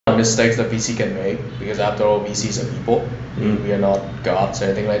mistakes that VC can make, because after all, VCs are people. We are not gods or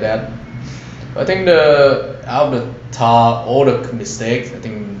anything like that. I think out of the top, all the mistakes, I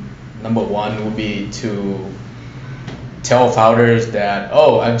think number one would be to tell founders that,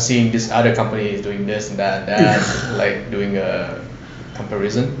 oh, I'm seeing this other company is doing this and that, like doing a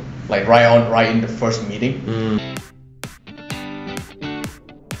comparison, like right in the first meeting.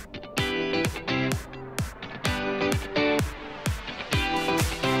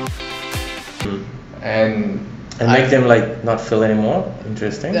 And make them like not feel anymore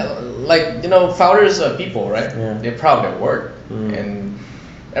interesting. Yeah, like, founders are people, right? Yeah. They're proud of their work, and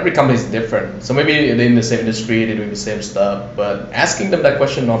every company is different. So maybe they're in the same industry, they're doing the same stuff, but asking them that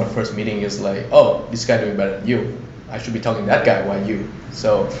question on the first meeting is like, oh, this guy doing better than you. I should be talking to that guy, why you?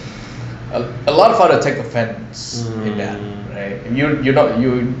 So a lot of founders take offense in that, right? If you're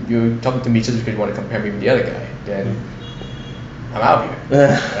talking to me just because you want to compare me with the other guy, then I'm out here,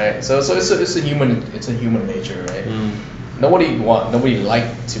 right? So it's a human nature, right? Nobody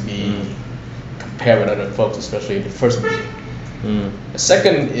like to be compared with other folks, especially in the first meeting. The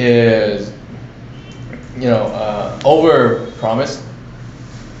second is, over promise.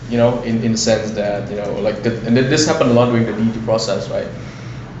 In the sense that, and this happened a lot during the DD process, right?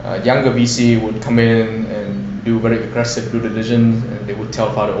 Younger VC would come in and do very aggressive due diligence, and they would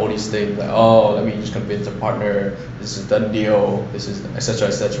tell founder all these things like, oh, let me just convince a partner, this is a done deal, this is etc.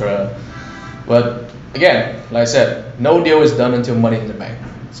 etc. But again, like I said, no deal is done until money in the bank.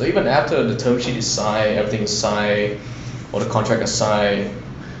 So even after the term sheet is signed, everything is signed, or the contract is signed,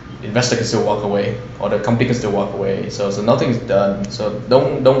 the investor can still walk away, or the company can still walk away. So nothing's done. So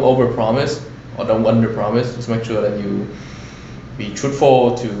don't overpromise or don't underpromise. Just make sure that you be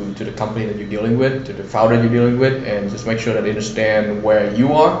truthful to the company that you're dealing with, to the founder you're dealing with, and just make sure that they understand where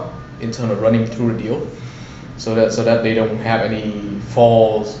you are in terms of running through the deal, so that they don't have any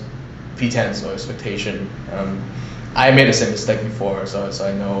false pretense or expectation. I made the same mistake before, so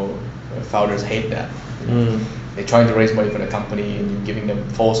I know founders hate that. They're trying to raise money for the company, and you're giving them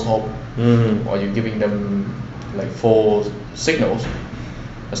false hope, or you're giving them like false signals.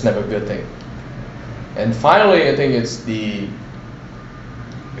 That's never a good thing. And finally, I think it's there's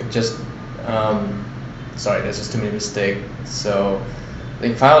just too many mistakes. So I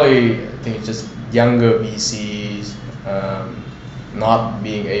think it's just younger VCs not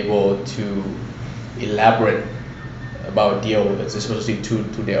being able to elaborate about deal, especially to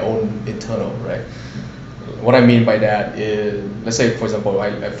their own internal, right? What I mean by that is, let's say for example,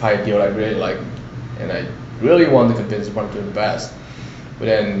 I find a deal I really like, and I really want to convince the partner to invest, but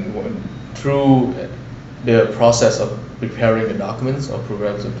then through the process of preparing the documents or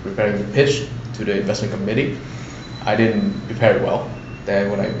preparing the pitch to the investment committee, I didn't prepare it well.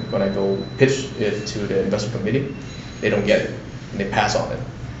 Then when I go pitch it to the investment committee, they don't get it and they pass on it.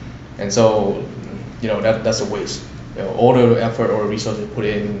 And so, that's a waste. All the effort or resources you put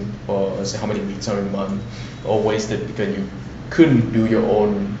in, or let's say how many weeks or a month, all wasted because you couldn't do your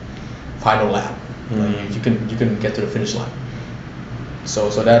own final lap. You couldn't get to the finish line. So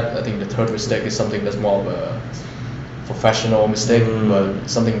that, I think the third mistake is something that's more of a professional mistake, but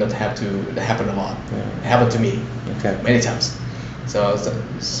something that happened a lot. It happened to me many times. So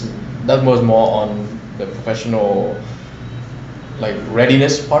that was more on the professional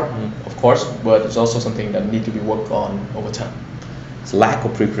readiness part, of course, but it's also something that need to be worked on over time. It's lack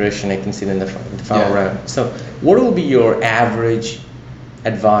of preparation, I can see in the final round. So what will be your average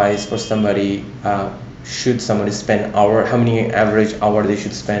advice for somebody? Should somebody spend how many average hour they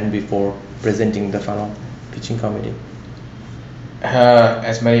should spend before presenting the final pitching committee?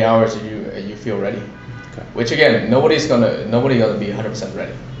 As many hours as you feel ready. Which again, nobody's gonna be 100%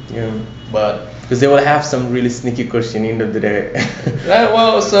 ready. But because they will have some really sneaky question in the day.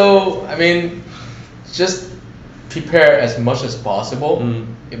 Just prepare as much as possible.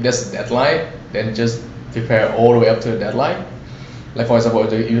 If there's a deadline, then just prepare all the way up to the deadline. Like for example,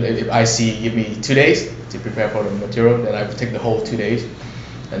 if IC give me 2 days to prepare for the material, then I will take the whole 2 days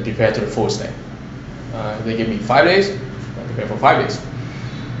and prepare to the full extent. If they give me 5 days, I prepare for 5 days.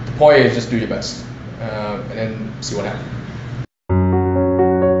 The point is just do your best, and then see what happens.